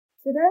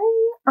Today,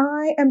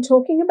 I am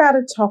talking about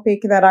a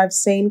topic that I've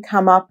seen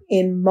come up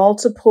in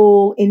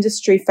multiple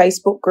industry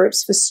Facebook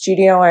groups for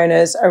studio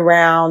owners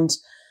around,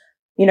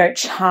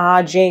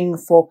 charging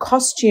for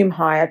costume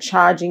hire,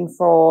 charging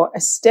for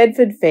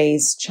Eisteddfod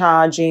fees,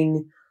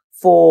 charging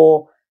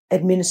for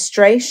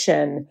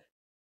administration.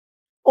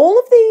 All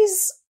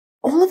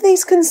of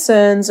these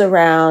concerns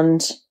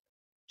around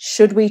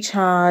should we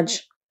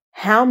charge,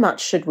 how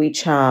much should we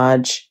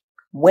charge,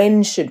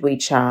 when should we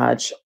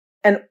charge,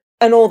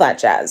 and all that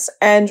jazz.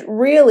 And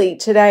really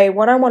today,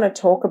 what I want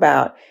to talk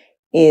about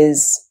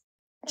is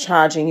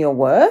charging your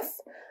worth,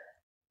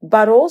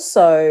 but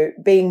also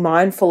being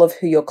mindful of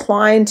who your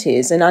client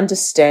is and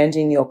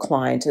understanding your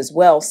client as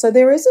well. So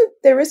there is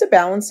a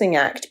balancing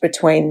act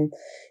between,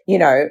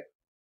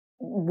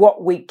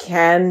 what we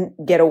can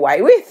get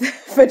away with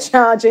for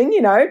charging,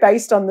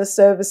 based on the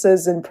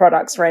services and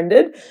products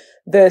rendered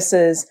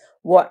versus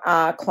what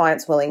are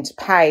clients willing to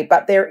pay.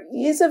 But there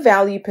is a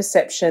value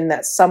perception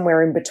that's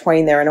somewhere in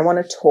between there, and I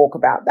want to talk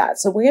about that.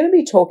 So we're going to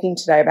be talking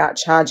today about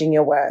charging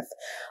your worth.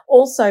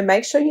 Also,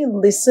 make sure you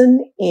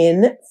listen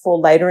in for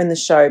later in the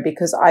show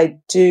because I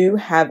do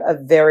have a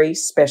very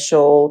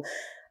special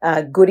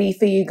goodie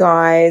for you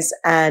guys.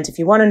 And if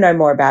you want to know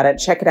more about it,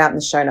 check it out in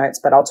the show notes,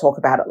 but I'll talk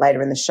about it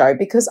later in the show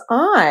because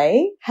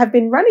I have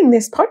been running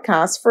this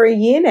podcast for a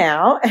year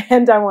now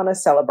and I want to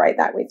celebrate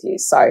that with you.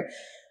 So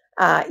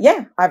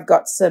I've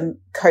got some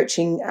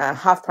coaching,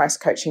 half-price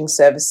coaching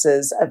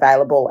services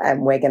available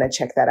and we're going to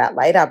check that out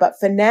later. But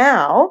for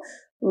now,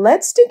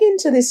 let's dig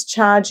into this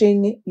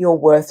charging your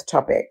worth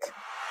topic.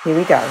 Here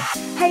we go.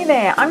 Hey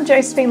there, I'm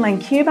Josephine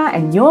Lancuba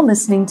and you're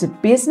listening to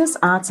Business,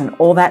 Arts and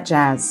All That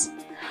Jazz.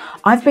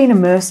 I've been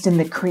immersed in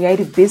the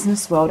creative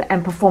business world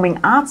and performing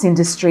arts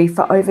industry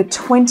for over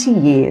 20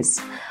 years.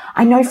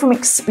 I know from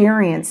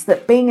experience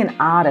that being an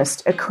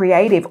artist, a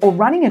creative, or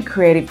running a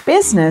creative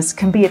business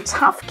can be a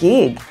tough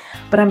gig,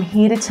 but I'm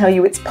here to tell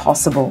you it's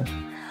possible.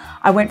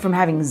 I went from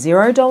having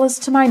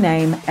 $0 to my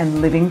name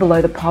and living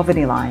below the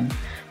poverty line,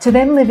 to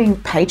then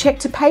living paycheck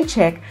to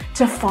paycheck,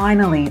 to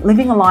finally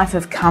living a life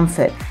of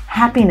comfort,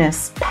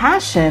 happiness,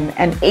 passion,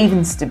 and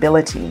even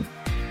stability.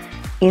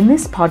 In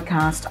this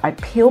podcast, I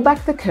peel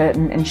back the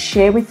curtain and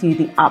share with you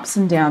the ups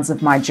and downs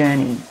of my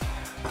journey.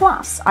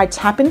 Plus, I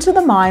tap into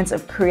the minds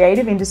of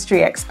creative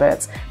industry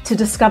experts to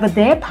discover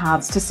their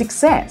paths to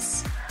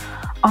success.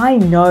 I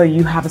know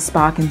you have a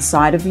spark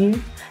inside of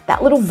you,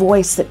 that little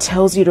voice that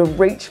tells you to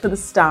reach for the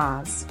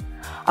stars.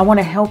 I want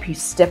to help you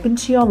step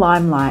into your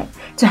limelight,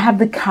 to have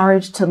the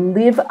courage to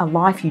live a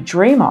life you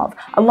dream of,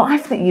 a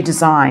life that you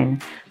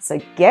design. So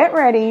get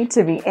ready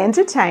to be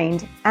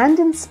entertained and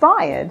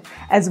inspired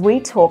as we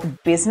talk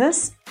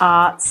business,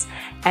 arts,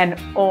 and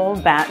all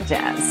that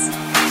jazz.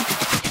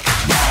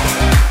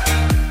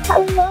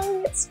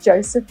 Hello, it's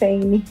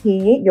Josephine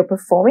here, your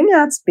performing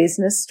arts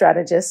business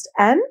strategist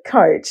and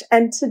coach.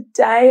 And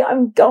today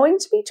I'm going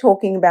to be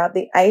talking about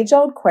the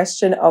age-old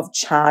question of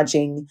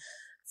charging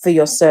for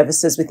your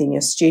services within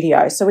your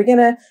studio. So we're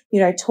going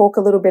to, talk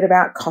a little bit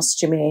about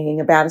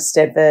costuming, about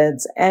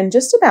Eisteddfods, and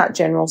just about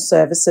general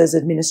services,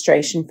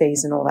 administration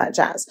fees, and all that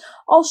jazz.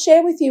 I'll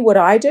share with you what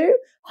I do.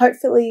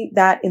 Hopefully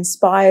that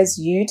inspires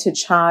you to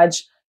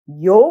charge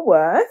your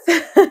worth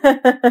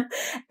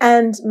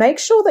and make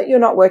sure that you're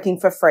not working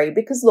for free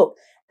because look,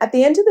 at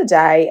the end of the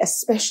day,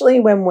 especially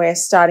when we're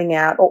starting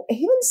out or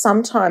even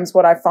sometimes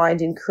what I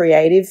find in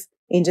creative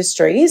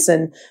industries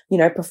and,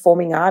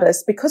 performing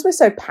artists, because we're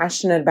so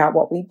passionate about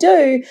what we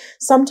do,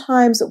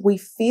 sometimes we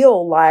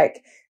feel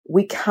like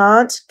we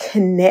can't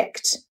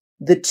connect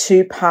the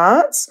two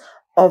parts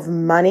of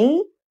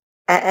money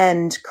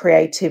and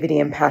creativity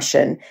and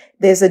passion.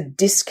 There's a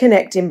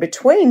disconnect in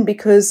between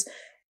because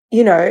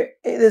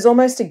there's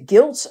almost a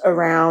guilt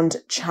around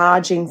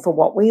charging for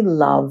what we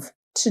love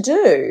to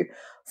do,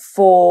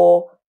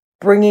 for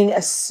bringing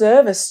a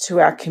service to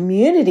our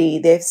community.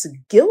 There's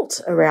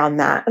guilt around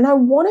that. And I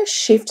want to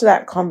shift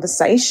that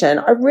conversation.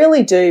 I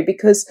really do,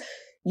 because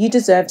you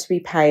deserve to be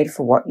paid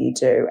for what you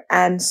do.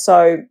 And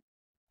so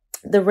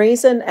the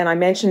reason, and I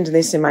mentioned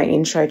this in my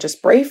intro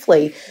just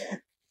briefly,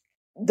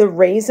 the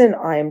reason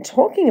I am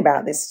talking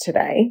about this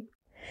today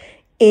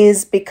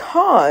is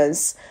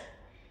because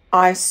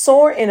I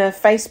saw in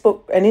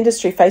an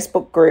industry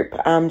Facebook group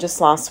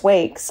just last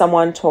week,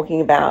 someone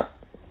talking about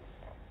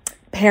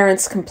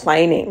parents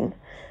complaining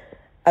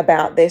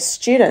about their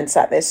students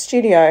at their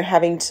studio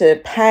having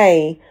to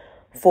pay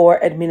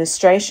for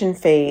administration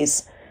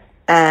fees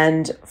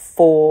and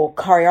for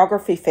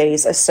choreography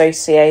fees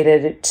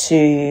associated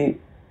to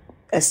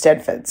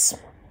Eisteddfods.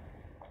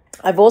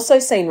 I've also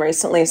seen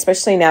recently,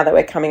 especially now that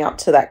we're coming up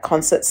to that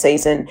concert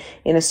season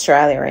in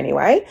Australia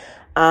anyway,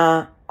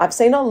 I've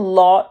seen a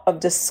lot of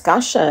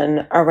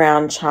discussion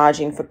around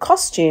charging for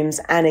costumes.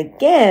 And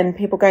again,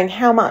 people going,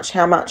 how much?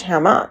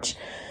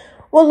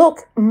 Well,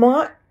 look,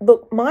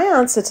 my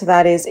answer to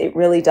that is it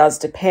really does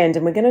depend.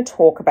 And we're going to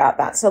talk about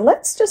that. So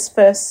let's just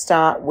first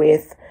start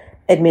with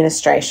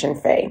administration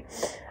fee.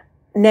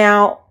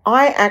 Now,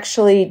 I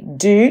actually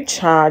do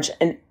charge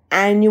an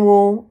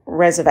annual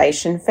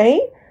reservation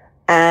fee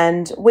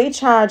And we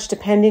charge,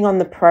 depending on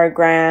the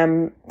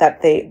program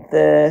that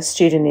the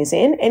student is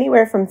in,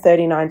 anywhere from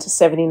 $39 to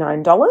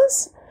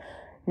 $79.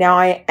 Now,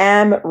 I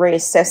am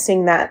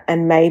reassessing that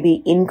and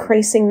maybe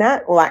increasing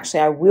that. Well, actually,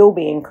 I will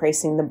be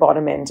increasing the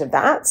bottom end of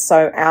that.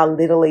 So our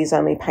littlies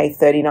only pay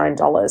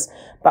 $39,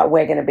 but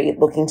we're going to be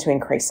looking to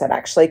increase that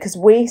actually, because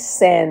we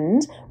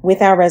send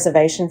with our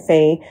reservation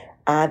fee,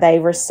 they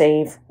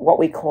receive what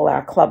we call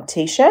our club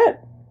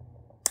t-shirt,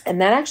 and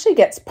that actually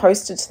gets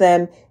posted to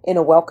them in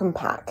a welcome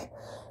pack.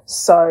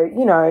 So,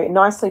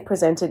 nicely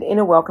presented in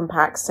a welcome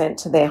pack sent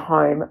to their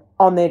home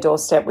on their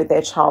doorstep with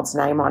their child's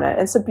name on it.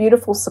 It's a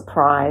beautiful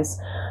surprise.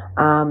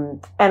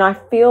 And I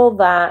feel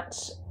that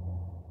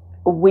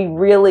we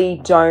really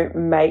don't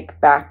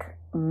make back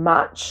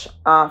much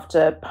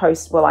after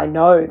I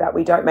know that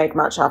we don't make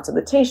much after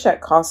the t-shirt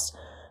cost,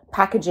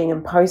 packaging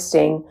and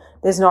posting.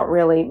 There's not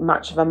really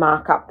much of a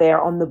markup there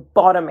on the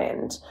bottom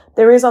end.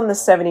 There is on the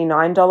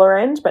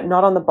 $79 end, but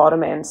not on the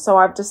bottom end. So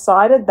I've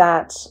decided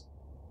that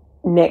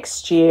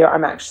next year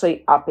I'm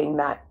actually upping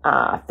that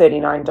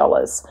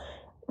 $39,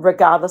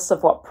 regardless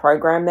of what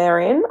program they're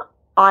in.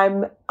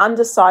 I'm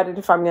undecided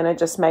if I'm going to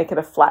just make it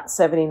a flat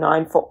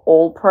 $79 for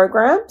all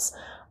programs.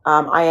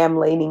 I am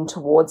leaning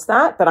towards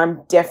that, but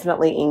I'm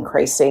definitely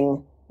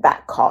increasing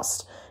that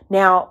cost.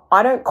 Now,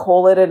 I don't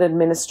call it an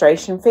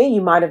administration fee.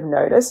 You might have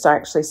noticed I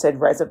actually said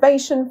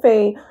reservation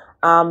fee.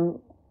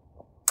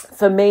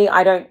 For me,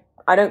 I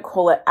don't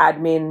call it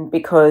admin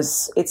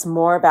because it's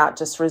more about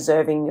just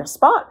reserving your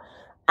spot.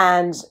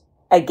 And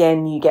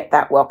again, you get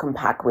that welcome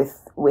pack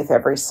with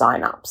every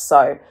sign up.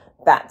 So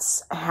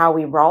that's how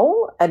we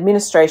roll.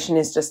 Administration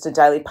is just a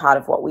daily part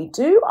of what we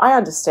do. I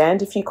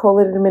understand if you call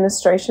it an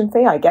administration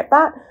fee, I get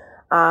that.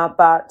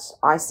 But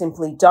I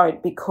simply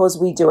don't, because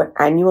we do it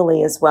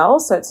annually as well.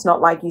 So it's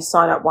not like you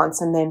sign up once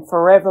and then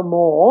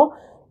forevermore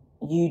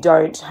you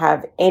don't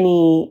have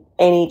any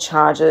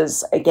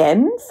charges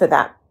again for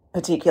that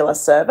particular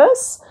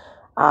service.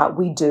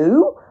 We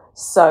do.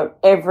 So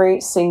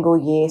every single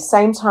year,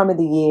 same time of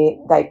the year,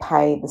 they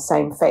pay the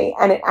same fee.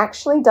 And it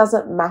actually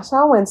doesn't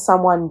matter when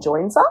someone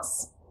joins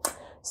us.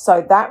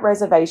 So that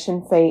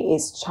reservation fee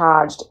is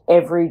charged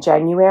every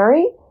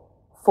January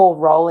for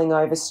rolling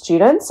over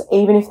students,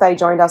 even if they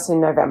joined us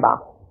in November.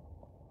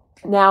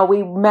 Now,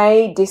 we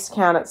may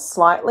discount it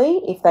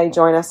slightly if they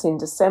join us in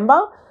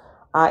December.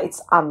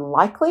 It's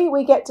unlikely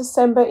we get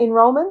December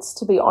enrollments,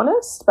 to be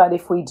honest, but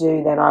if we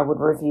do, then I would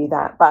review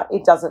that. But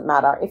it doesn't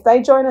matter. If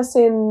they join us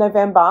in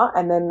November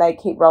and then they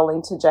keep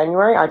rolling to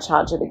January, I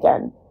charge it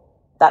again.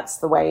 That's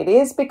the way it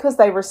is, because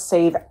they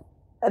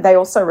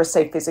also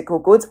receive physical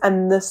goods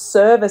and the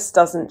service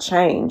doesn't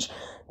change.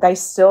 They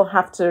still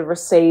have to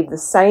receive the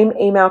same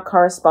email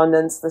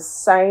correspondence, the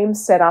same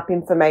setup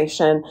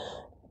information.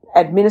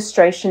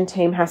 Administration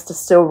team has to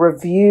still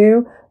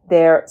review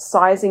their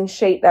sizing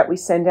sheet that we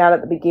send out at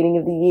the beginning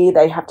of the year.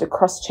 They have to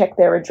cross-check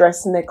their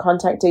address and their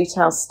contact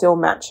details still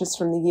matches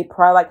from the year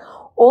prior. Like,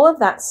 all of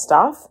that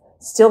stuff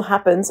still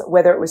happens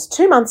whether it was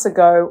 2 months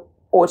ago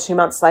or 2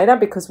 months later,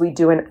 because we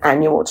do an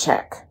annual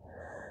check.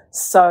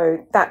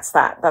 So that's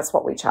that. That's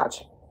what we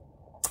charge.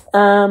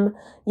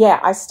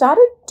 I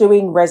started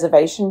doing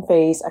reservation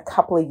fees a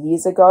couple of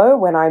years ago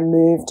when I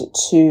moved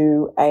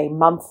to a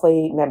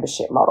monthly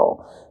membership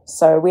model.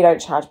 So we don't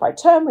charge by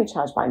term, we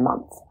charge by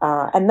month.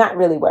 And that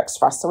really works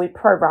for us. So we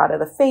pro-rata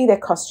the fee, their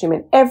costume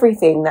and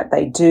everything that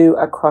they do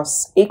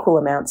across equal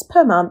amounts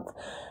per month.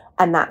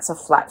 And that's a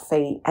flat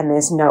fee and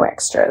there's no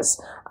extras.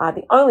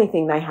 The only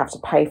thing they have to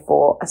pay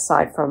for,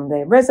 aside from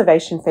their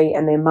reservation fee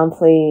and their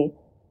monthly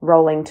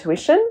rolling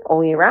tuition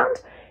all year round,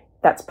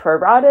 that's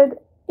prorated,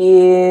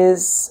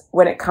 is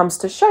when it comes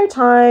to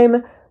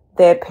showtime,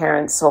 their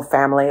parents or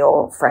family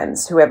or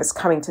friends, whoever's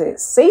coming to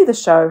see the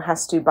show,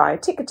 has to buy a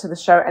ticket to the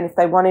show. And if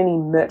they want any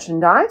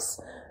merchandise,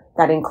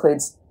 that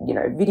includes,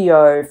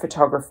 video,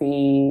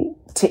 photography,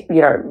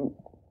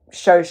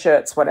 show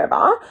shirts,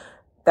 whatever,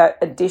 that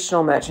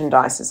additional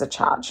merchandise is a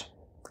charge.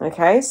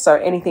 Okay, so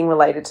anything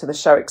related to the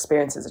show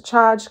experience is a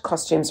charge.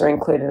 Costumes are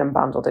included and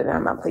bundled in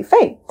our monthly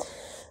fee.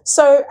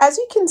 So as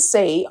you can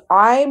see,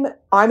 I'm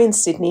in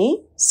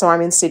Sydney, so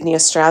I'm in Sydney,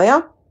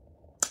 Australia,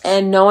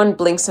 and no one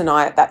blinks an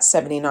eye at that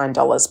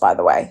 $79, by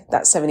the way,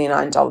 that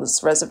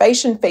 $79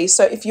 reservation fee.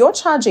 So if you're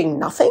charging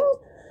nothing,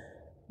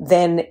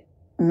 then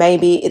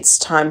maybe it's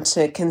time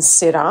to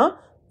consider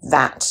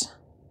that,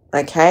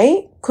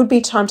 okay? Could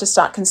be time to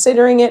start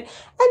considering it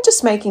and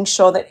just making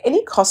sure that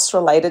any costs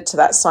related to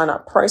that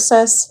sign-up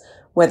process,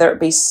 whether it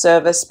be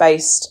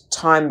service-based,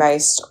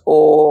 time-based,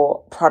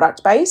 or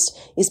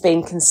product-based, is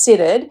being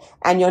considered,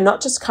 and you're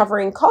not just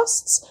covering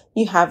costs,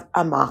 you have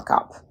a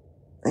markup.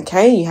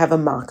 Okay, you have a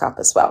markup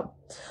as well.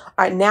 All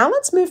right, now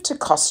let's move to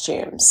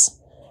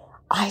costumes.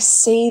 I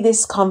see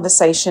this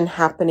conversation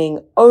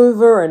happening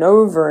over and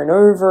over and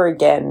over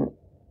again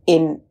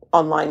in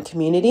online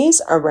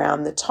communities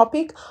around the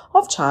topic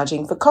of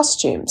charging for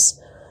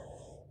costumes.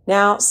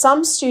 Now,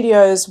 some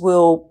studios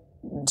will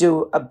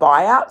do a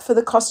buyout for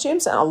the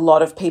costumes, and a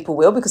lot of people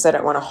will, because they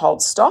don't want to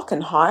hold stock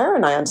and hire,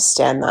 and I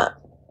understand that.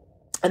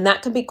 And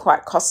that can be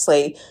quite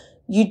costly.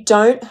 You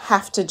don't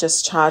have to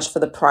just charge for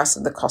the price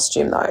of the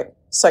costume though.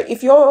 So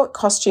if your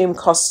costume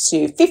costs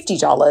you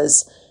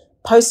 $50,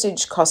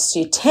 postage costs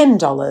you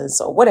 $10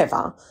 or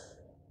whatever,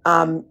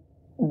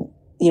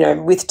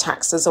 with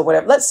taxes or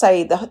whatever, let's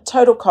say the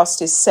total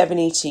cost is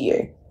 $70 to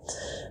you.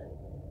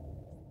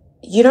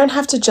 You don't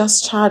have to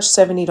just charge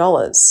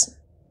 $70.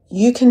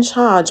 You can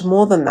charge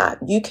more than that.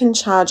 You can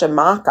charge a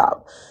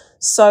markup.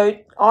 So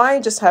I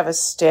just have a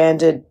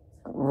standard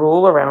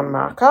rule around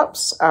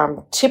markups.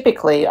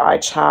 Typically, I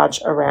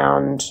charge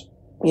around,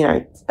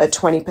 a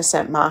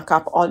 20%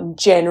 markup on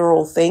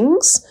general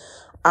things,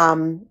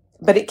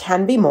 but it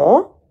can be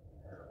more.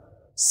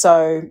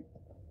 So,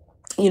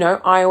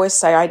 I always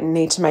say I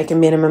need to make a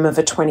minimum of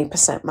a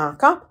 20%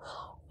 markup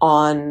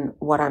on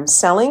what I'm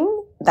selling.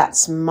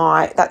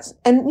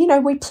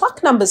 We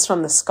pluck numbers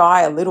from the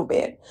sky a little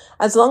bit,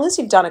 as long as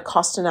you've done a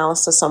cost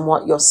analysis on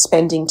what you're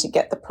spending to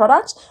get the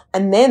product.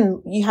 And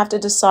then you have to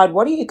decide,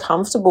 what are you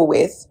comfortable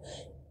with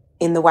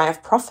in the way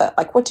of profit?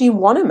 Like, what do you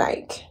want to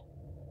make?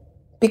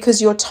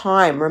 Because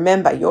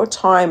remember, your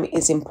time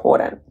is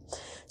important.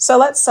 So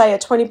let's say a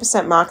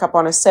 20% markup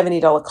on a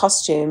 $70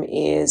 costume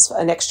is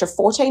an extra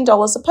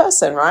 $14 a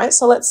person, right?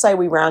 So let's say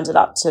we round it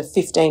up to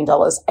 $15,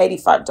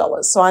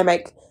 $85. So I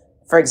make,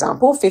 for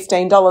example,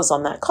 $15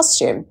 on that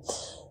costume.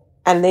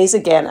 And these,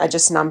 again, are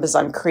just numbers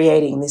I'm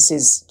creating. This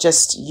is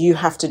just, you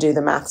have to do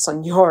the maths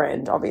on your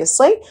end,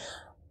 obviously.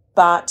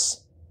 But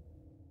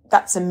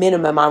that's a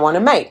minimum I want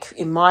to make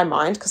in my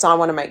mind, because I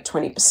want to make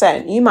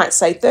 20%. You might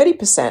say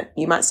 30%.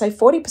 You might say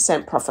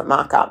 40% profit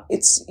markup.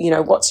 It's,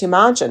 what's your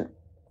margin?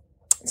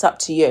 It's up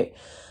to you.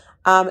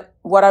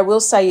 What I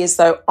will say is,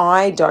 though,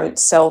 I don't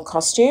sell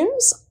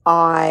costumes.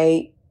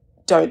 I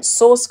don't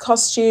source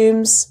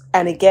costumes.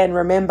 And again,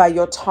 remember,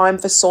 your time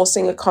for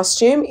sourcing a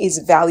costume is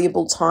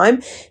valuable time.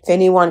 If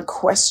anyone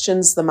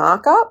questions the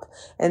markup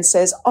and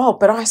says, oh,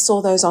 but I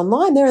saw those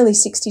online, they're only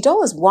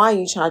 $60. Why are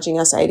you charging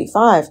us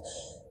 $85?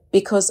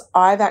 Because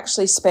I've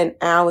actually spent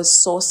hours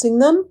sourcing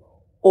them,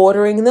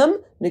 ordering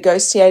them,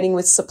 negotiating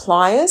with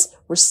suppliers,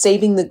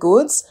 receiving the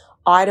goods,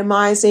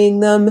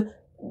 itemizing them,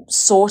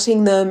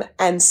 sorting them,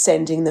 and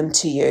sending them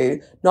to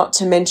you, not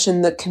to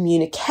mention the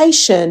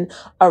communication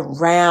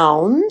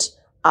around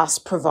us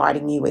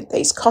providing you with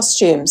these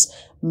costumes.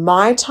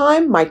 My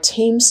time, my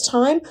team's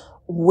time,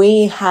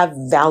 we have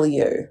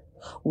value.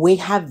 We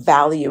have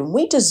value and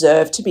we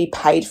deserve to be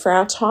paid for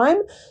our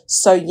time.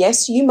 So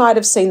yes, you might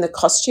have seen the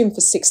costume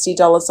for $60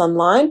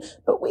 online,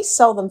 but we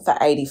sell them for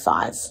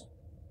 $85.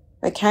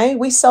 Okay,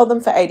 we sell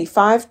them for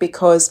 $85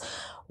 because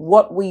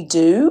what we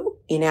do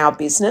in our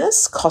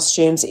business,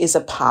 costumes, is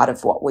a part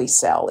of what we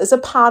sell, is a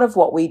part of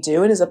what we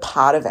do, and is a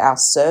part of our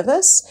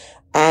service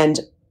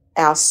and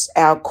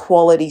our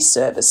quality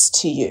service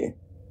to you.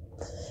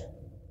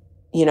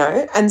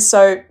 And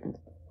so,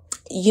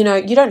 you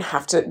don't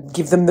have to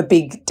give them the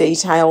big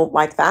detail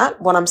like that.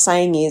 What I'm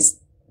saying is,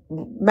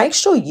 make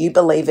sure you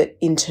believe it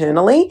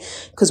internally,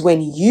 because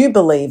when you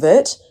believe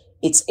it,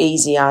 it's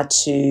easier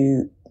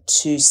to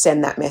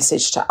send that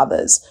message to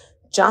others.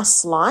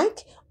 Just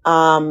like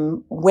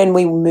when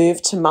we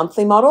move to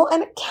monthly model,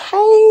 and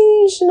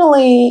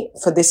occasionally,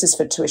 this is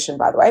for tuition,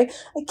 by the way,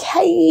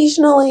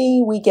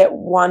 occasionally we get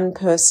one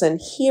person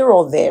here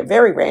or there,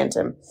 very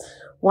random,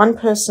 one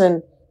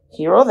person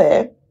here or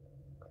there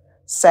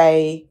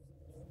say,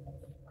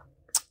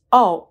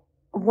 oh,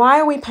 why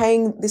are we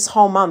paying this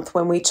whole month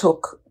when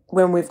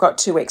we've got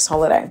 2 weeks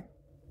holiday?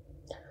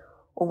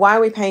 Or why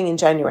are we paying in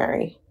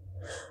January?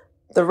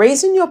 The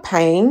reason you're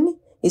paying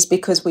is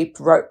because we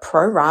pro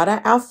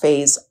rata our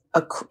fees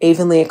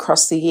evenly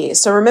across the year.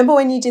 So remember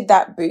when you did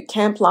that boot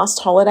camp last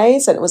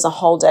holidays and it was a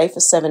whole day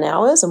for 7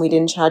 hours and we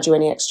didn't charge you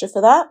any extra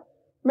for that?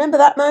 Remember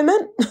that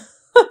moment?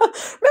 Remember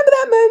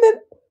that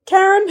moment,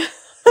 Karen?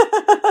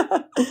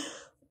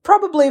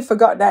 Probably a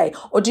forgotten day.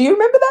 Or do you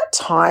remember that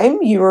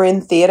time you were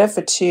in theatre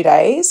for 2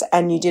 days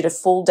and you did a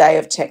full day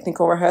of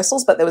technical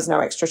rehearsals, but there was no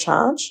extra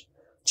charge?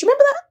 Do you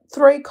remember that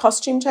 3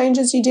 costume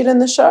changes you did in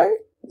the show?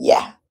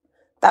 Yeah,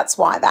 that's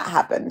why that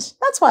happened.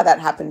 That's why that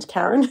happened,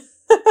 Karen.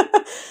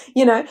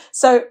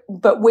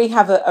 But we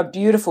have a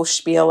beautiful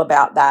spiel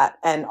about that,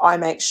 and I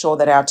make sure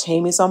that our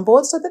team is on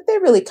board so that they're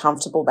really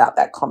comfortable about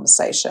that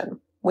conversation.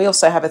 We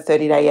also have a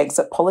 30-day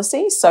exit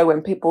policy, so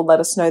when people let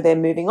us know they're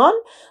moving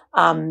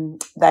on,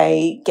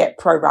 they get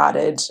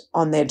prorated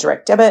on their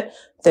direct debit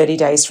 30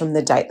 days from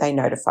the date they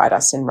notified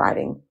us in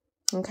writing.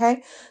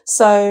 Okay,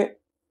 so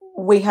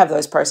we have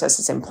those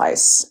processes in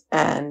place,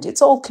 and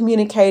it's all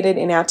communicated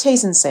in our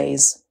T's and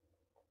C's,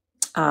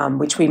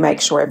 which we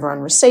make sure everyone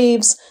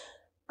receives.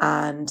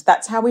 And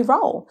that's how we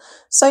roll.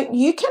 So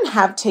you can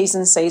have T's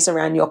and C's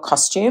around your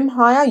costume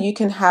hire. You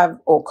can have,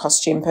 or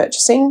costume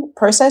purchasing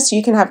process.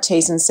 You can have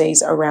T's and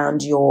C's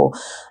around your,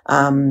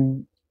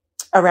 around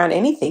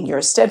anything,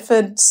 your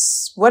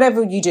Stedfords,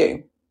 whatever you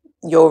do,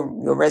 your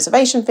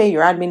reservation fee,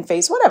 your admin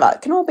fees, whatever.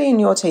 It can all be in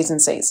your T's and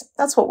C's.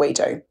 That's what we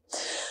do.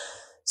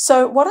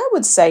 So what I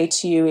would say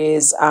to you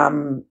is,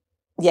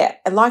 yeah,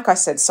 and like I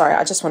said, sorry,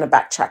 I just want to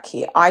backtrack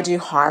here. I do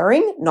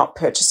hiring, not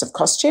purchase of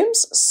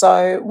costumes.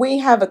 So we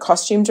have a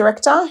costume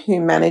director who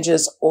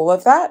manages all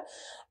of that,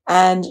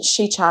 and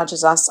she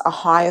charges us a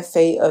higher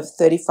fee of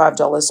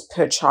 $35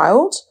 per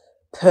child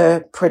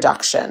per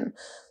production.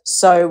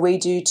 So we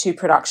do 2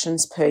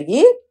 productions per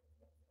year.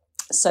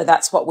 So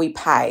that's what we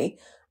pay.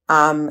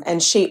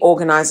 And she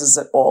organizes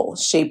it all.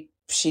 She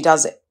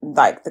does it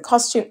like the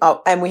costume.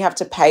 Oh, and we have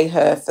to pay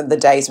her for the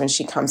days when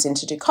she comes in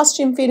to do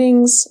costume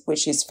fittings,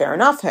 which is fair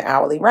enough, her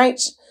hourly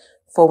rate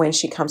for when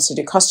she comes to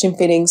do costume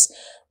fittings.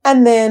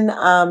 And then,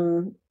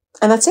 and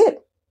that's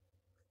it.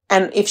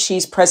 And if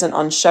she's present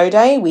on show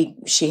day,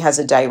 she has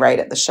a day rate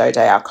at the show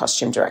day, our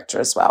costume director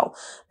as well.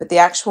 But the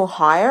actual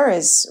hire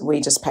is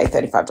we just pay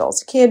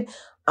 $35 a kid.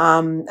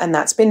 And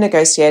that's been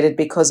negotiated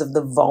because of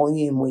the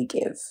volume we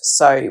give.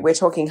 So we're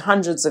talking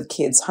hundreds of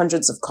kids,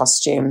 hundreds of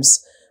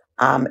costumes,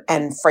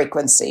 and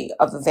frequency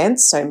of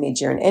events, so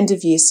mid-year and end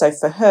of year. So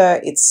for her,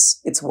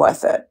 it's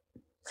worth it.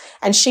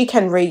 And she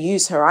can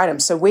reuse her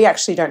items. So we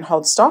actually don't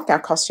hold stock.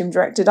 Our costume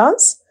director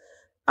does.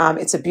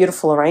 It's a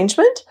beautiful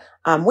arrangement.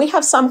 We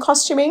have some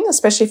costuming,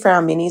 especially for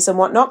our minis and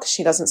whatnot, because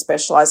she doesn't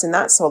specialize in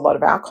that. So a lot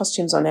of our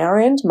costumes on our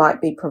end might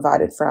be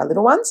provided for our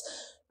little ones.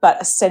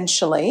 But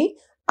essentially,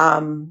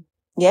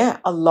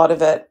 a lot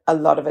of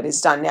it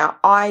is done. Now,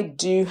 I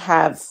do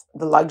have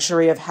the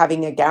luxury of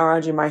having a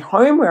garage in my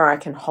home where I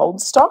can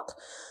hold stock.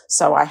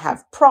 So I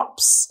have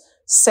props,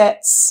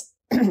 sets,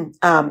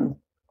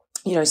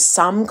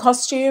 some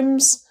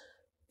costumes,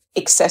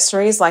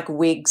 accessories like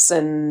wigs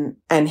and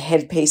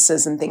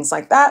headpieces and things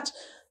like that.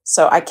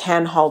 So I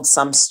can hold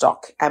some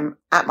stock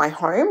at my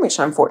home, which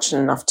I'm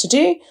fortunate enough to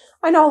do.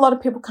 I know a lot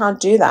of people can't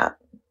do that.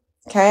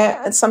 Okay.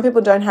 And some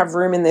people don't have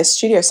room in their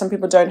studio. Some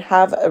people don't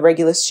have a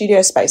regular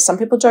studio space. Some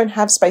people don't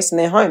have space in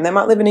their home. They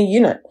might live in a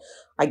unit.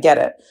 I get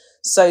it.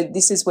 So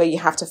this is where you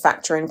have to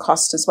factor in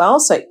cost as well.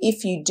 So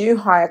if you do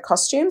hire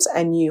costumes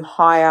and you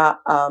hire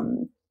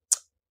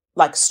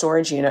like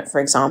storage unit,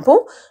 for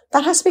example,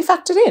 that has to be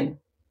factored in.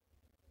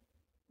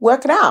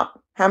 Work it out.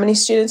 How many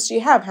students do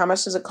you have? How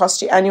much does it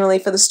cost you annually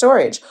for the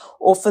storage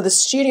or for the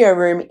studio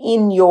room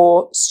in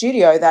your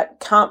studio that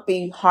can't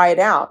be hired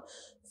out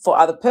for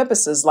other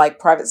purposes like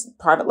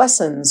private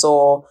lessons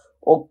or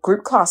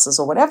group classes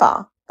or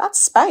whatever? That's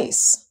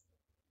space.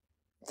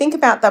 Think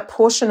about that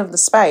portion of the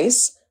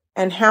space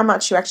and how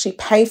much you actually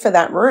pay for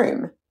that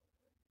room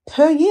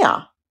per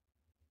year.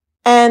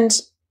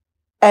 And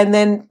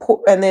then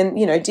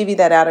divvy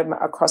that out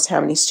across how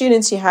many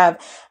students you have.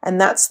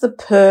 And that's the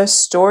per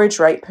storage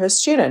rate per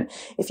student.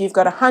 If you've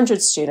got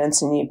 100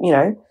 students and you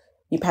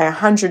pay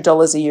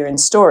 $100 a year in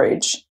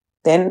storage,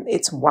 then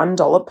it's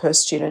 $1 per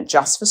student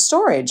just for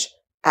storage.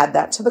 Add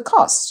that to the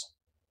cost,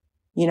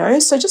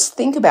 so just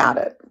think about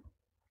it.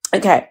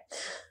 Okay.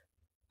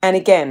 And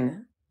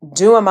again,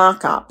 do a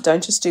markup.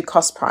 Don't just do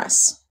cost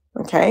price.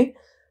 Okay.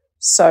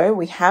 So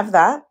we have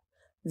that.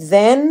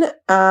 Then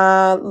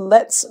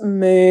let's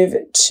move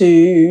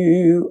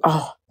to,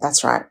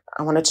 that's right.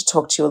 I wanted to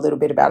talk to you a little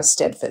bit about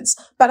Eisteddfods.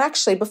 But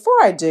actually, before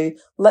I do,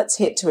 let's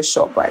hit to a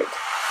short break.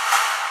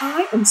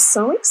 I am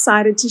so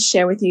excited to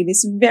share with you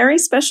this very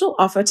special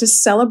offer to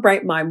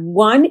celebrate my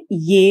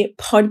 1-year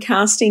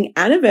podcasting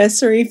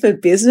anniversary for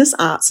business,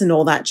 arts, and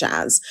all that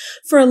jazz.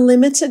 For a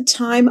limited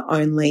time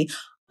only,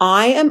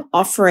 I am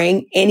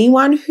offering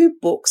anyone who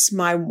books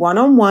my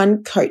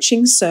one-on-one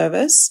coaching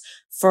service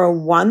for a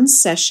 1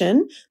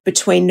 session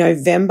between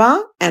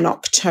November and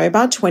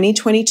October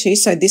 2022.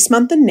 So this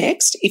month and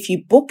next, if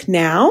you book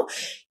now,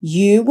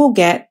 you will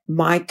get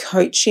my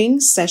coaching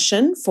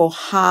session for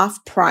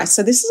half price.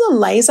 So this is a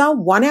laser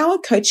 1-hour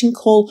coaching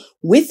call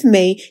with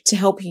me to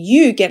help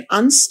you get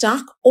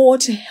unstuck or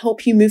to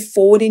help you move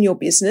forward in your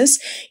business.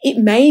 It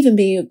may even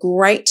be a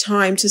great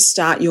time to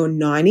start your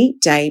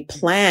 90-day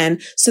plan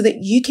so that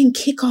you can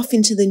kick off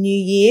into the new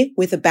year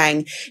with a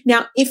bang.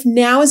 Now, if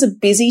now is a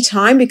busy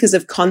time because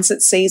of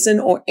concert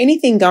season or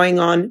anything going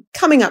on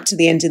coming up to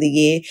the end of the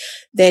year,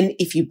 then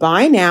if you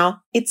buy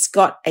now, it's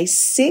got a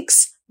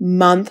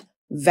 6-month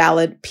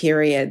valid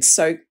period.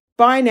 So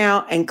buy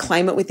now and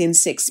claim it within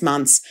 6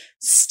 months,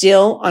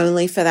 still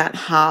only for that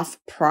half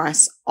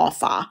price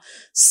offer.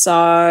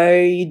 So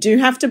you do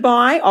have to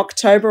buy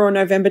October or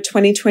November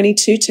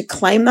 2022 to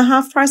claim the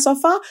half price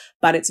offer,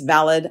 but it's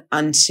valid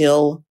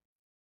until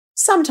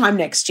sometime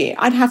next year.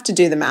 I'd have to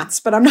do the maths,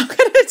 but I'm not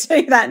going to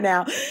do that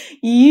now.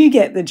 You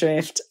get the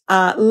drift.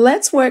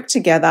 Let's work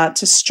together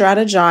to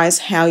strategize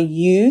how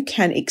you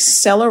can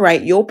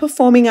accelerate your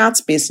performing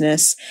arts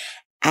business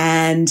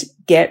and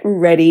get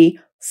ready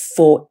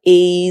for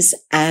ease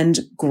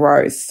and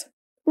growth.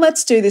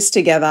 Let's do this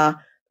together.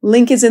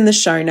 Link is in the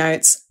show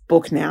notes.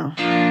 Book now.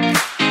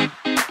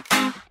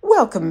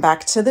 Welcome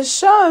back to the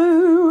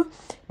show.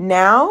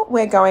 Now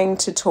we're going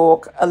to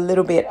talk a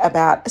little bit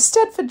about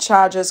Eisteddfod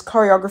charges,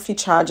 choreography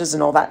charges,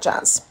 and all that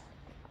jazz.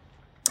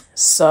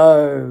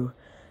 So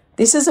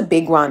this is a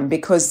big one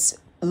because,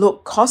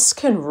 look, costs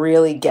can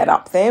really get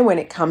up there when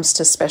it comes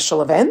to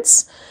special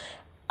events.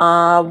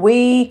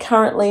 We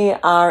currently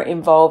are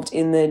involved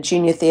in the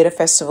Junior Theatre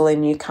Festival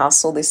in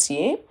Newcastle this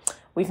year.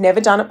 We've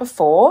never done it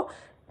before.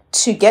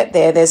 To get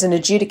there, there's an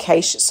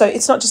adjudication. So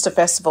it's not just a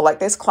festival, like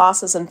there's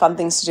classes and fun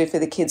things to do for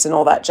the kids and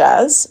all that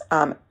jazz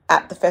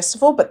at the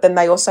festival, but then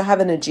they also have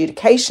an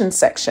adjudication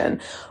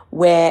section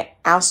where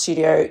our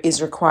studio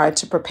is required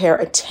to prepare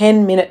a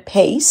 10-minute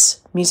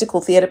piece, musical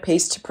theatre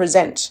piece, to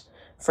present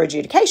for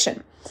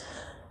adjudication.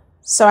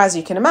 So as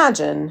you can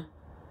imagine,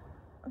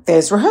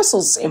 there's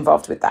rehearsals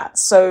involved with that.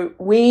 So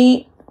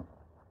we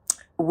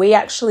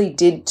actually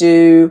did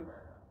do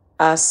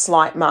a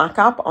slight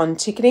markup on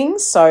ticketing.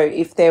 So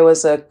if there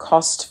was a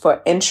cost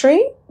for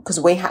entry, because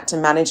we had to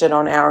manage it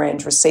on our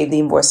end, receive the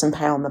invoice and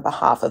pay on the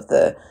behalf of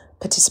the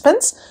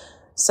participants.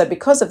 So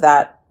because of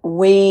that,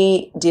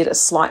 we did a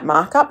slight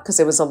markup because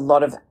there was a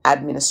lot of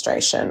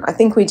administration. I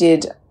think we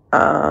did,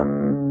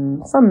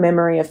 from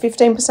memory, a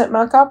 15%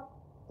 markup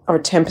or a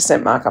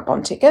 10% markup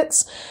on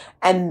tickets.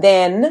 And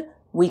then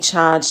we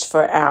charged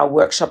for our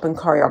workshop and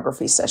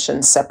choreography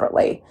sessions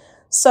separately.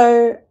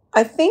 So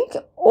I think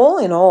all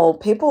in all,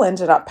 people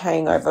ended up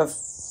paying over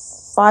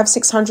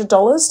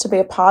 $500-$600 to be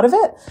a part of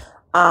it.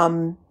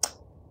 And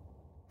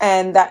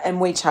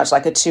we charged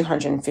like a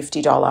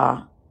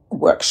 $250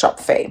 workshop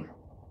fee.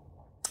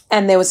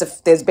 And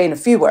there's been a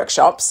few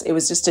workshops. It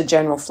was just a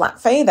general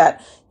flat fee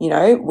that,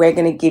 we're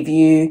going to give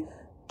you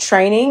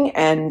training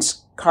and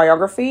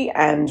choreography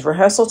and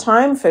rehearsal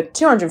time for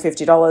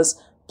 $250.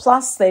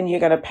 Plus, then you're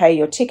going to pay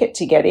your ticket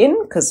to get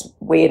in because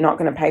we're not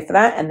going to pay for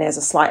that. And there's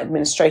a slight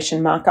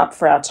administration markup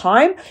for our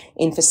time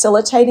in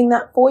facilitating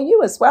that for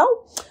you as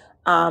well,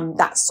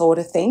 that sort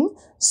of thing.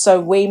 So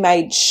we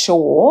made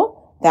sure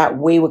that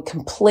we were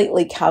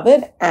completely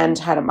covered and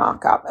had a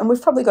markup. And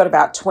we've probably got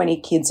about 20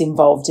 kids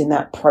involved in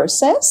that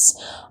process,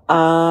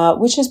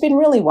 which has been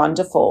really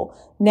wonderful.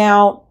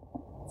 Now,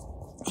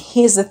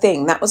 here's the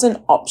thing. That was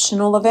an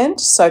optional event.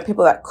 So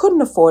people that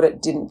couldn't afford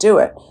it didn't do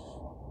it.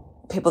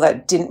 People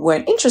that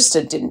weren't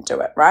interested didn't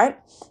do it, right?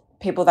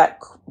 People that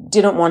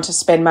didn't want to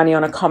spend money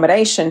on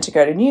accommodation to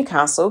go to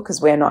Newcastle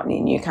because we're not near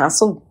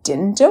Newcastle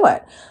didn't do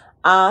it.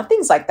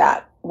 Things like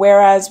that.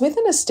 Whereas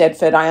within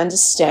Eisteddfod, I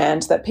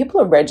understand that people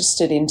are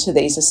registered into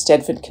these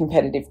Eisteddfod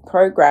competitive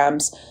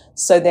programs.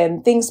 So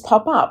then things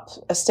pop up,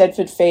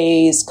 Eisteddfod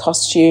fees,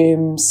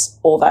 costumes,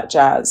 all that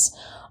jazz.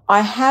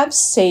 I have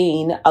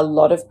seen a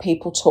lot of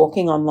people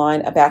talking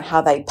online about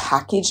how they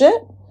package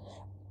it,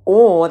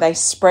 or they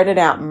spread it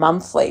out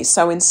monthly.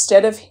 So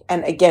instead of,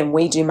 and again,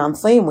 we do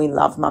monthly and we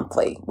love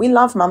monthly. We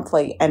love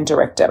monthly and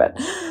direct debit,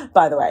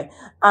 by the way.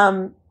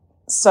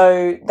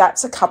 So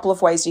that's a couple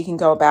of ways you can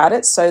go about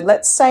it. So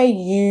let's say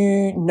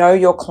you know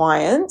your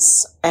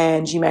clients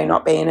and you may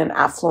not be in an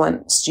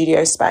affluent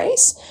studio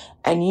space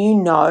and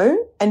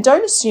and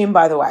don't assume,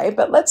 by the way,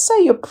 but let's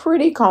say you're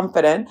pretty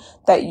confident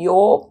that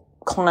your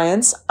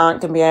clients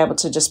aren't going to be able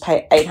to just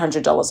pay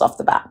 $800 off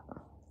the bat.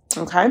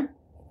 Okay.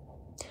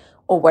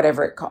 Or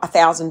whatever it costs,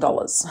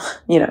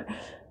 $1,000,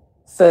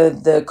 for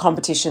the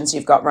competitions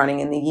you've got running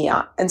in the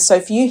year. And so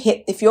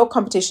if your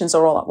competitions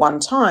are all at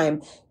one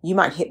time, you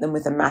might hit them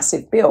with a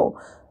massive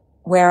bill.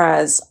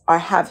 Whereas I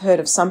have heard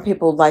of some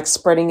people like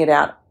spreading it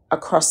out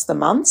across the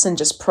months and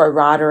just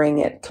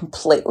pro-ratering it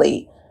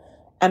completely.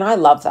 And I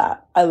love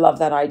that. I love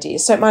that idea.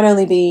 So it might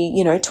only be,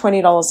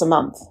 $20 a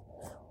month,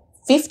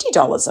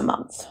 $50 a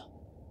month,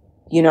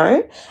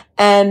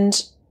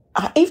 and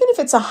even if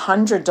it's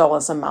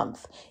 $100 a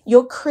month,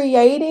 you're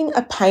creating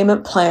a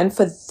payment plan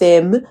for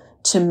them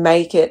to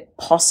make it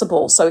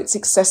possible. So it's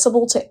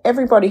accessible to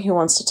everybody who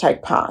wants to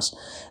take part.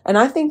 And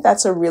I think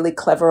that's a really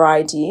clever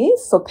idea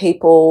for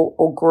people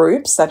or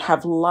groups that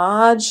have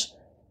large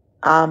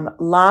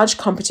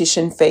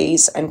competition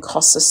fees and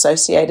costs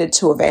associated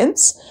to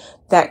events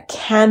that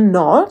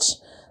cannot,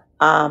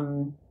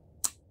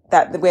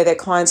 where their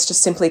clients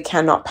just simply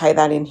cannot pay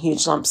that in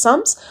huge lump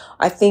sums.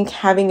 I think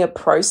having a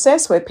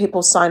process where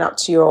people sign up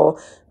to your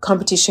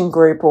competition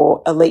group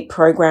or elite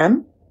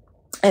program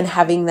and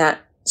having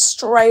that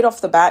straight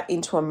off the bat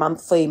into a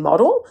monthly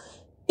model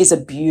is a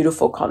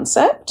beautiful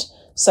concept.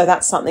 So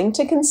that's something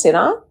to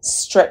consider,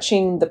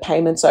 stretching the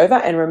payments over.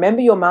 And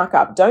remember your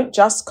markup. Don't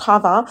just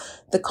cover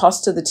the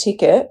cost of the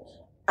ticket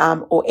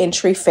or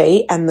entry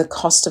fee and the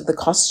cost of the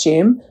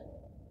costume.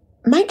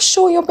 Make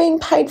sure you're being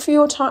paid for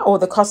your time, or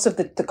the cost of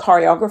the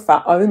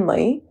choreographer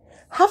only.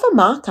 Have a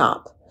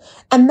markup.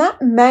 And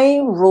that may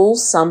rule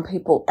some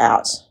people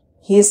out.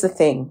 Here's the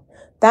thing.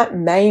 That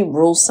may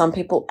rule some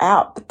people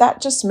out, but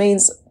that just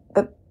means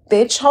that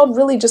their child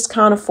really just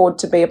can't afford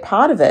to be a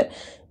part of it.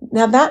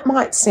 Now, that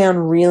might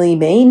sound really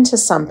mean to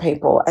some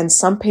people, and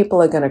some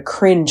people are going to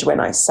cringe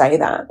when I say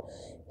that.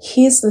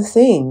 Here's the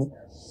thing.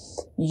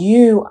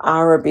 You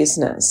are a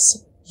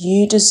business.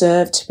 You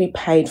deserve to be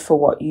paid for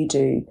what you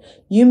do.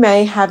 You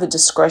may have a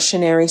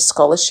discretionary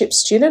scholarship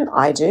student.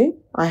 I do.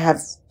 I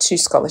have 2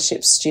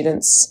 scholarship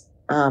students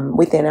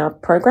within our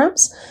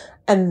programs,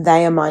 and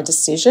they are my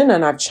decision,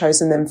 and I've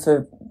chosen them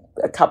for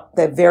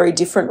they're very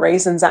different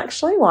reasons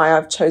actually why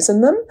I've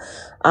chosen them.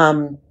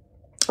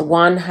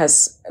 One I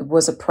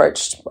was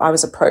approached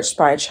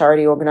by a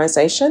charity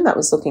organization that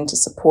was looking to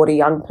support a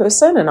young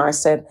person, and I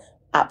said,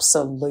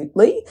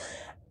 absolutely.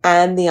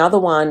 And the other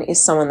one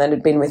is someone that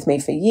had been with me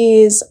for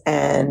years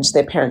and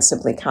their parents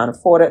simply can't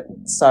afford it.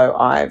 So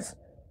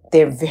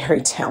they're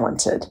very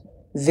talented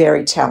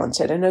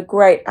and a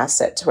great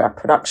asset to our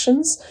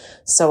productions.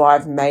 So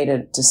I've made a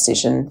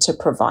decision to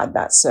provide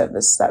that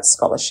service, that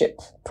scholarship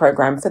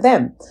program for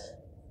them.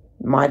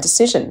 My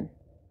decision.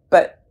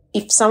 But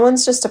if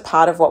someone's just a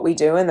part of what we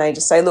do and they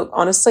just say, look,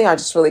 honestly, I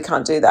just really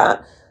can't do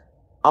that,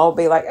 I'll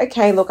be like,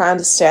 okay, look, I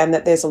understand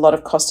that there's a lot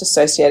of cost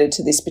associated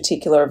to this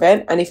particular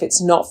event. And if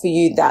it's not for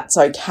you, that's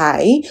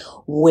okay.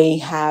 We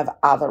have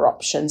other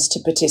options to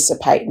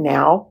participate in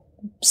our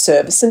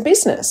service and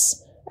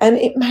business. And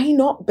it may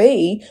not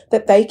be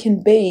that they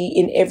can be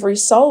in every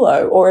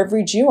solo or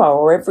every duo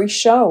or every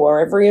show or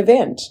every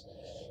event.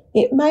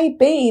 It may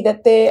be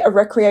that they're a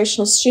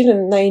recreational student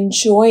and they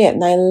enjoy it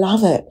and they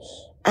love it.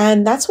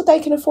 And that's what they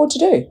can afford to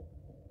do.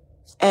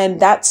 And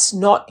that's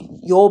not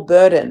your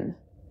burden.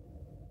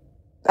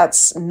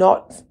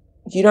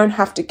 You don't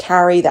have to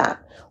carry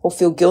that or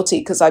feel guilty,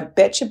 because I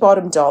bet your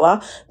bottom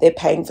dollar they're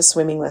paying for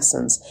swimming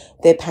lessons.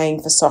 They're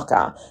paying for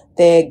soccer.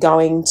 They're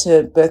going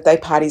to birthday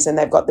parties and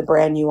they've got the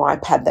brand new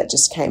iPad that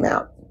just came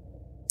out.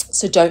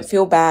 So don't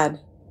feel bad.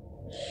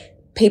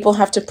 People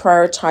have to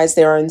prioritize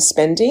their own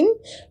spending,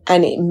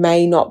 and it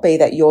may not be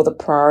that you're the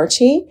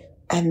priority,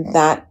 and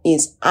that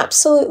is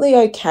absolutely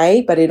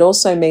okay, but it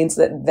also means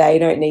that they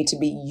don't need to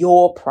be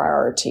your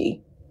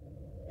priority.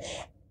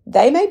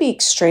 They may be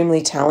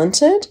extremely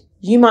talented.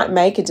 You might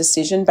make a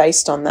decision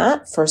based on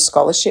that for a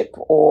scholarship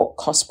or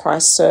cost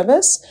price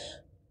service.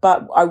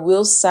 But I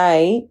will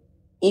say,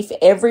 if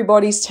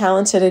everybody's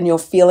talented and you're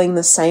feeling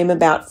the same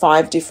about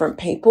 5 different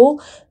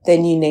people,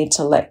 then you need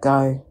to let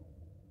go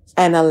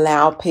and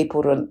allow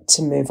people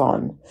to move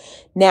on.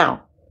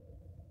 Now,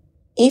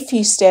 if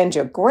you stand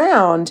your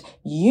ground,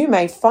 you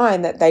may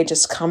find that they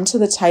just come to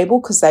the table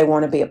because they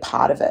want to be a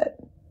part of it.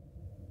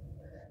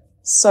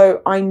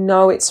 So I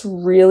know it's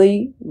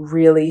really,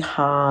 really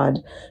hard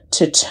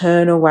to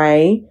turn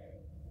away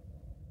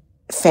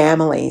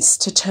families,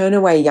 to turn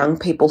away young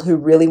people who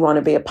really want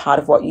to be a part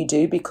of what you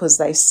do because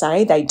they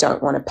say they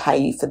don't want to pay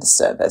you for the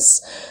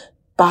service.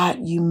 But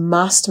you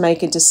must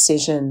make a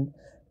decision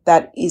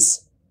that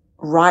is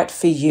right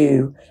for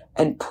you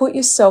and put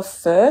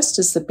yourself first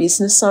as the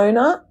business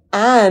owner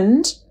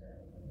and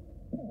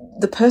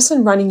the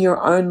person running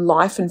your own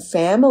life and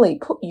family.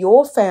 Put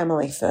your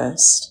family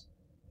first,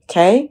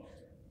 okay?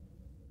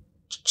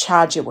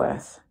 Charge your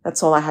worth.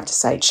 That's all I have to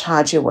say.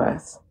 Charge your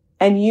worth.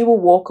 And you will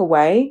walk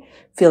away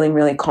feeling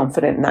really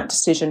confident in that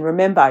decision.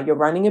 Remember, you're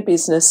running a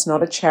business,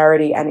 not a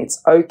charity, and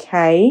it's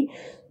okay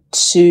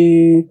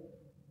to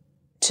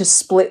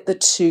split the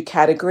 2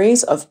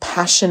 categories of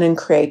passion and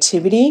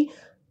creativity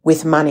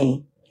with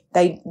money.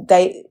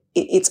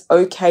 It's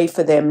okay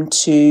for them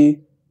to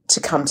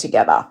come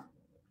together.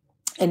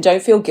 And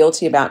don't feel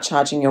guilty about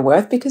charging your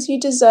worth, because you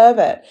deserve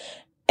it.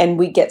 And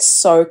we get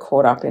so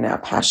caught up in our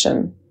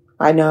passion.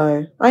 I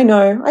know.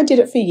 I did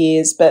it for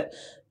years, but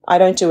I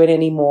don't do it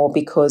anymore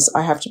because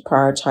I have to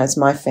prioritize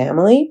my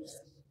family,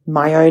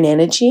 my own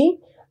energy,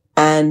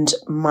 and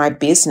my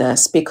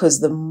business, because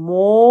the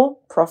more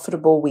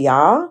profitable we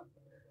are,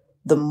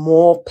 the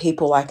more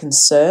people I can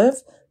serve,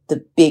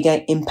 the bigger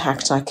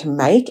impact I can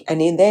make.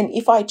 And then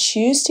if I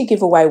choose to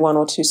give away 1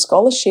 or 2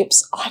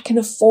 scholarships, I can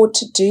afford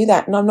to do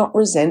that, and I'm not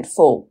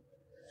resentful.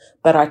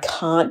 But I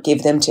can't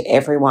give them to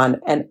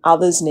everyone, and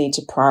others need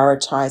to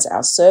prioritize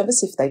our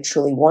service if they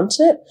truly want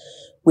it.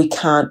 We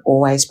can't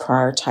always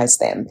prioritize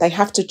them. They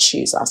have to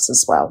choose us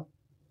as well.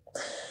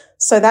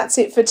 So that's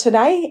it for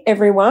today,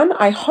 everyone.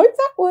 I hope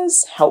that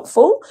was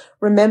helpful.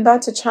 Remember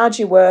to charge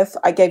your worth.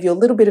 I gave you a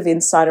little bit of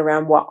insight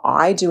around what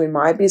I do in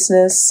my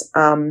business.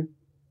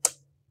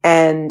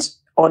 And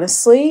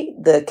honestly,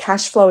 the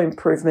cash flow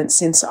improvement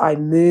since I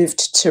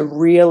moved to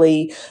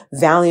really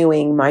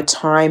valuing my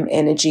time,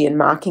 energy, and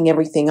marking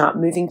everything up,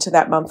 moving to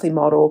that monthly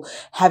model,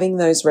 having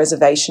those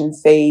reservation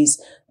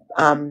fees,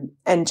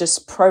 and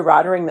just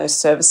pro-ratering those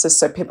services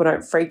so people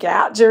don't freak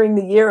out during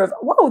the year of,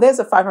 whoa, there's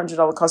a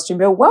 $500 costume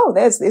bill. Whoa,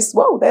 there's this.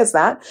 Whoa, there's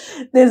that.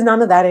 There's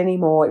none of that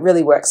anymore. It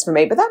really works for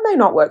me, but that may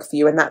not work for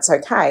you, and that's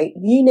okay.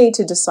 You need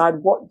to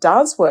decide what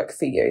does work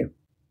for you,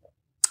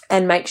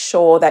 and make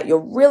sure that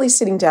you're really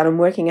sitting down and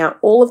working out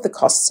all of the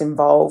costs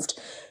involved.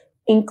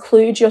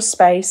 Include your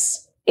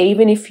space.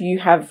 Even if you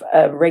have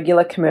a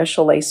regular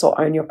commercial lease or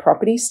own your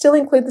property, still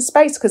include the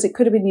space because it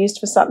could have been used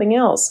for something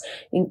else.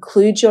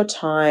 Include your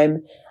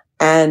time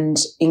and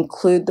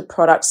include the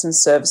products and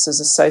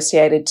services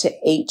associated to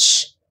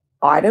each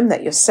item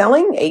that you're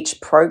selling,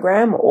 each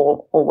program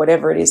or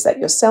whatever it is that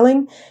you're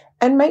selling.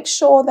 And make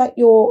sure that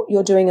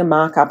you're doing a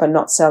markup and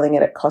not selling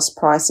it at cost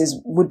price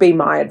would be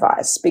my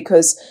advice,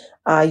 because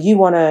you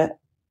want to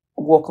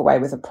walk away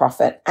with a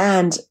profit.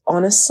 And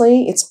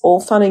honestly, it's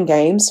all fun and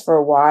games for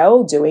a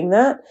while doing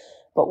that.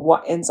 But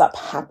what ends up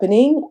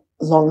happening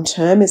long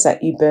term is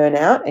that you burn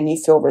out and you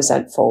feel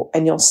resentful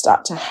and you'll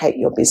start to hate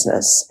your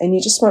business and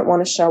you just won't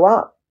want to show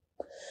up.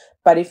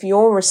 But if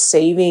you're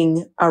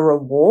receiving a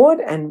reward,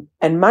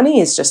 and money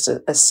is just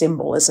a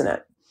symbol, isn't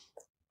it?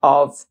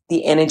 of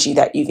the energy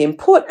that you've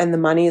input, and the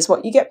money is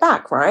what you get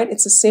back, right?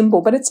 It's a symbol,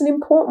 but it's an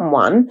important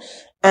one.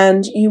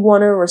 And you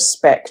want to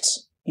respect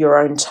your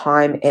own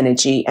time,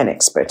 energy, and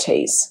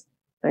expertise.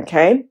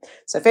 Okay.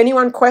 So if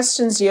anyone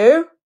questions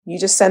you, you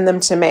just send them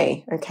to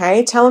me.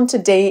 Okay. Tell them to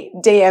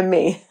DM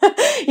me.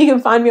 You can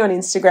find me on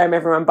Instagram,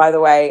 everyone, by the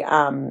way,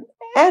 and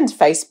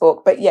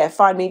Facebook. But yeah,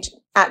 find me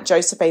at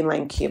Josephine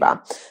Lane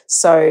Cuba.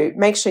 So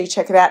make sure you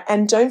check it out.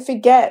 And don't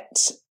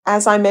forget,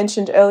 as I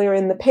mentioned earlier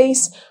in the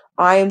piece,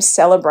 I am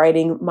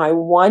celebrating my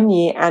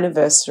 1-year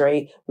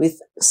anniversary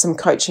with some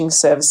coaching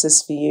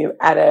services for you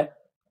at a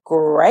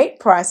great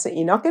price that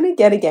you're not going to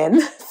get again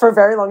for a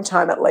very long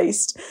time, at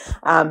least,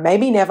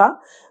 maybe never.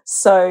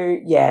 So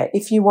yeah,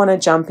 if you want to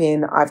jump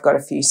in, I've got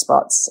a few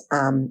spots,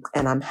 and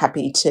I'm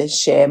happy to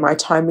share my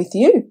time with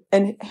you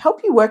and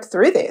help you work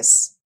through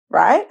this,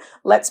 right?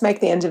 Let's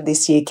make the end of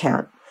this year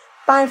count.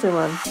 Bye,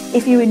 everyone.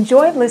 If you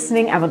enjoyed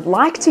listening and would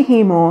like to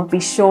hear more, be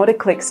sure to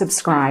click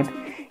subscribe.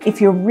 If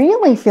you're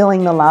really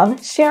feeling the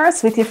love, share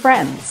us with your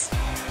friends.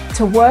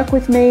 To work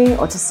with me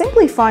or to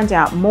simply find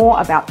out more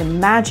about the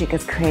magic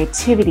of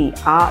creativity,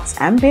 arts,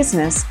 and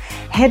business,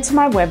 head to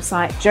my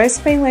website,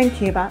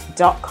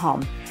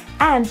 josephinelancuba.com,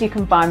 and you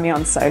can find me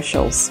on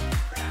socials.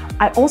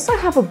 I also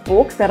have a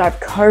book that I've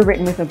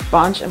co-written with a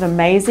bunch of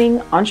amazing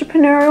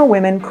entrepreneurial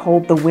women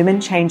called The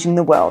Women Changing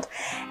the World,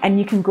 and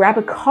you can grab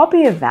a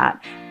copy of that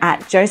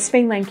at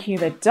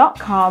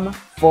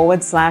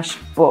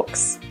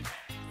josephinelancuba.com/books.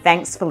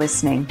 Thanks for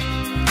listening.